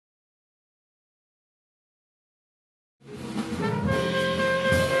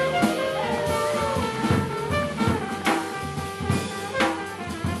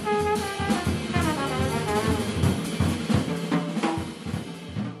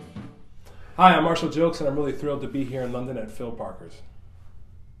Hi, I'm Marshall Gilkes, and I'm really thrilled to be here in London at philparker's.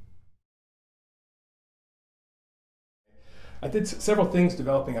 I did several things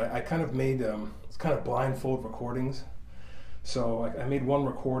developing. I kind of made kind of blindfold recordings. So I made one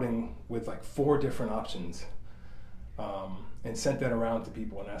recording with like 4 different options, and sent that around to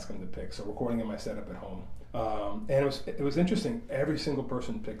people and asked them to pick. So recording in my setup at home, and it was interesting. Every single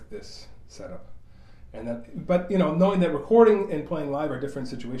person picked this setup. But knowing that recording and playing live are different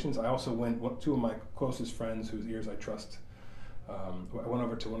situations, I also two of my closest friends, whose ears I trust. I went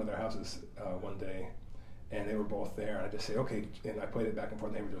over to one of their houses one day, and they were both there. And I just say, okay, and I played it back and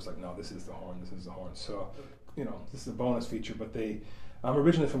forth. And they were just like, no, this is the horn. This is the horn. So, this is a bonus feature. But I'm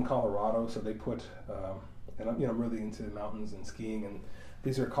originally from Colorado, so they put, and I'm really into mountains and skiing. And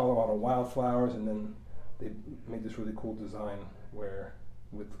these are Colorado wildflowers, and then they made this really cool design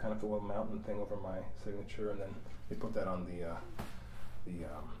with kind of the little mountain thing over my signature, and then they put that on the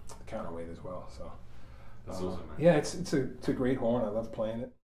counterweight as well. So that's awesome, man. Yeah, it's a great horn. I love playing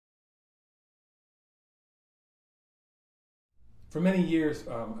it. For many years,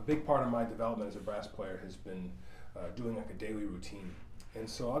 a big part of my development as a brass player has been doing like a daily routine, and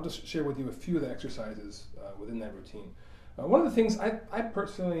so I'll just share with you a few of the exercises within that routine. One of the things I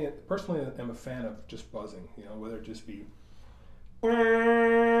personally am a fan of just buzzing. Whether it just be or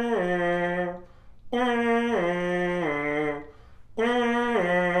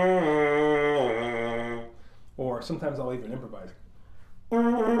sometimes I'll even improvise.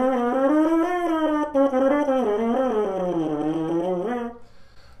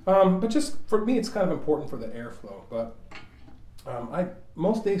 But just for me, it's kind of important for the airflow. But I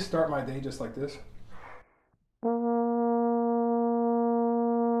most days start my day just like this.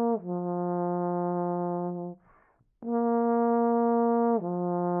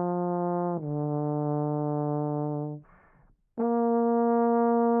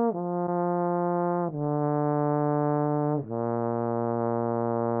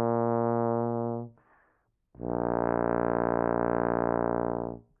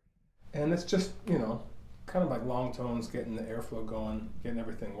 And it's just, kind of like long tones, getting the airflow going, getting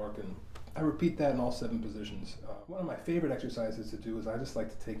everything working. I repeat that in all 7 positions. One of my favorite exercises to do is I just like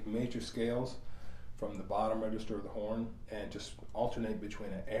to take major scales from the bottom register of the horn and just alternate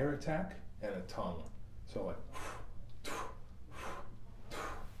between an air attack and a tongue. So like.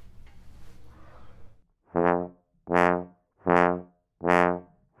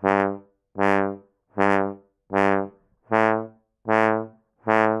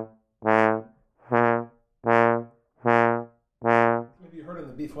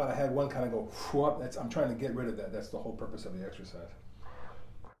 B flat, I had one kind of go up. I'm trying to get rid of that. That's the whole purpose of the exercise.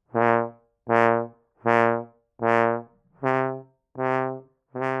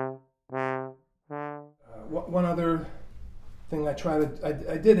 One other thing I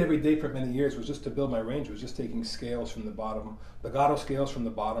did every day for many years was just to build my range, was just taking scales from the bottom, legato scales from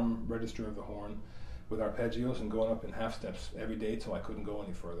the bottom register of the horn with arpeggios and going up in half steps every day till I couldn't go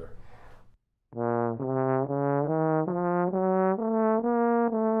any further. I'll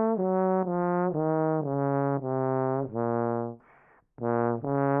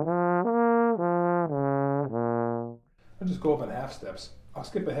just go up in half steps. I'll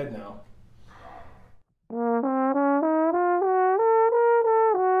skip ahead now.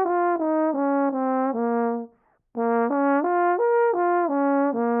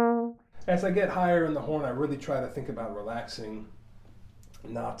 As I get higher in the horn, I really try to think about relaxing,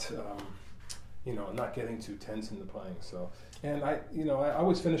 not getting too tense in the playing. So, and I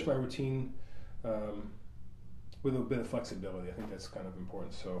always finish my routine with a bit of flexibility. I think that's kind of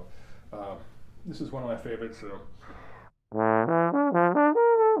important. So, this is one of my favorites. So,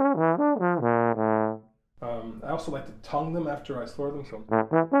 I also like to tongue them after I throw them. So,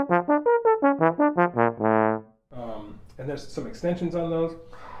 and there's some extensions on those.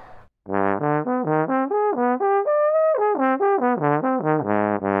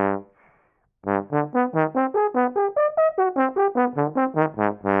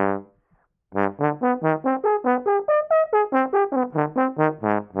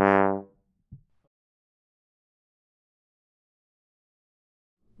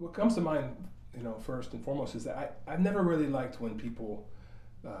 What comes to mind, first and foremost, is that I've never really liked when people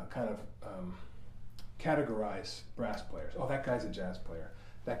kind of categorize brass players. Oh, that guy's a jazz player.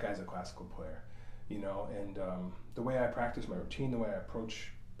 That guy's a classical player. And the way I practice my routine, the way I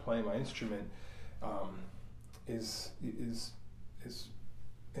approach playing my instrument, is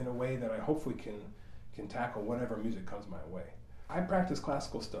in a way that I hopefully can tackle whatever music comes my way. I practice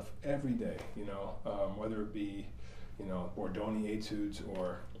classical stuff every day, whether it be, Bordoni etudes,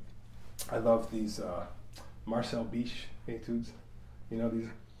 or I love these Marcel Biche etudes, these.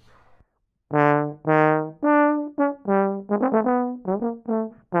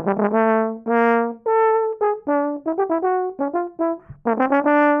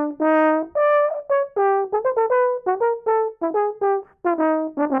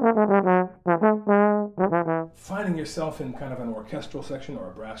 Finding yourself in kind of an orchestral section or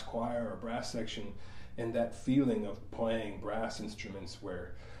a brass choir or a brass section, and that feeling of playing brass instruments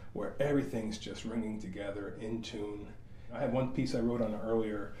where everything's just ringing together in tune. I had one piece I wrote on an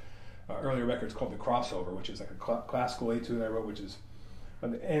earlier records called The Crossover, which is like a classical etude I wrote, which is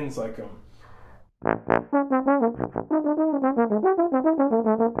it ends like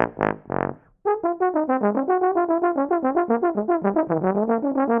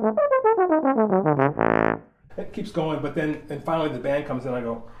it keeps going, but then and finally the band comes in. I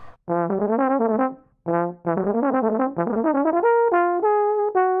go,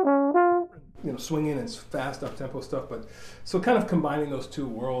 swinging and fast up-tempo stuff. But so kind of combining those two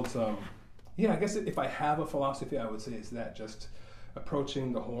worlds. Yeah, I guess if I have a philosophy, I would say it's that, just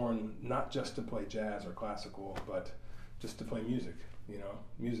approaching the horn not just to play jazz or classical, but just to play music.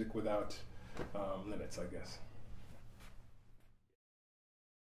 Music without limits, I guess.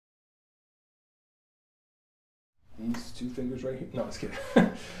 These two fingers right here? No, just kidding.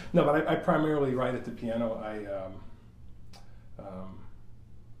 No, but I primarily write at the piano.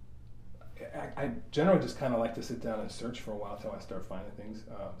 I generally just kind of like to sit down and search for a while until I start finding things.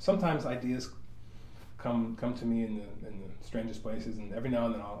 Sometimes ideas come to me in the strangest places, and every now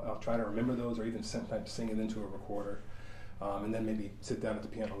and then I'll try to remember those, or even sometimes sing it into a recorder, and then maybe sit down at the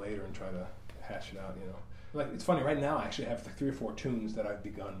piano later and try to hash it out. Like, it's funny, right now I actually have like 3 or 4 tunes that I've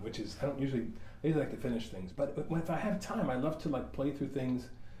begun, which is, I usually like to finish things, but if I have time, I love to like play through things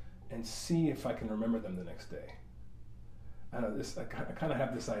and see if I can remember them the next day. I kind of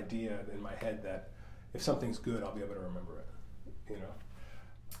have this idea in my head that if something's good, I'll be able to remember it.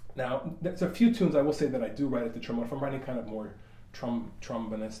 Now, there's a few tunes I will say that I do write at the trombone. If I'm writing kind of more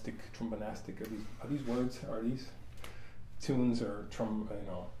trombonistic, are these words? Are these tunes or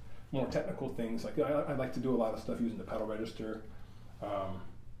more technical things? Like I like to do a lot of stuff using the pedal register.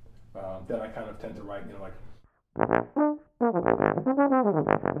 Then I kind of tend to write, like.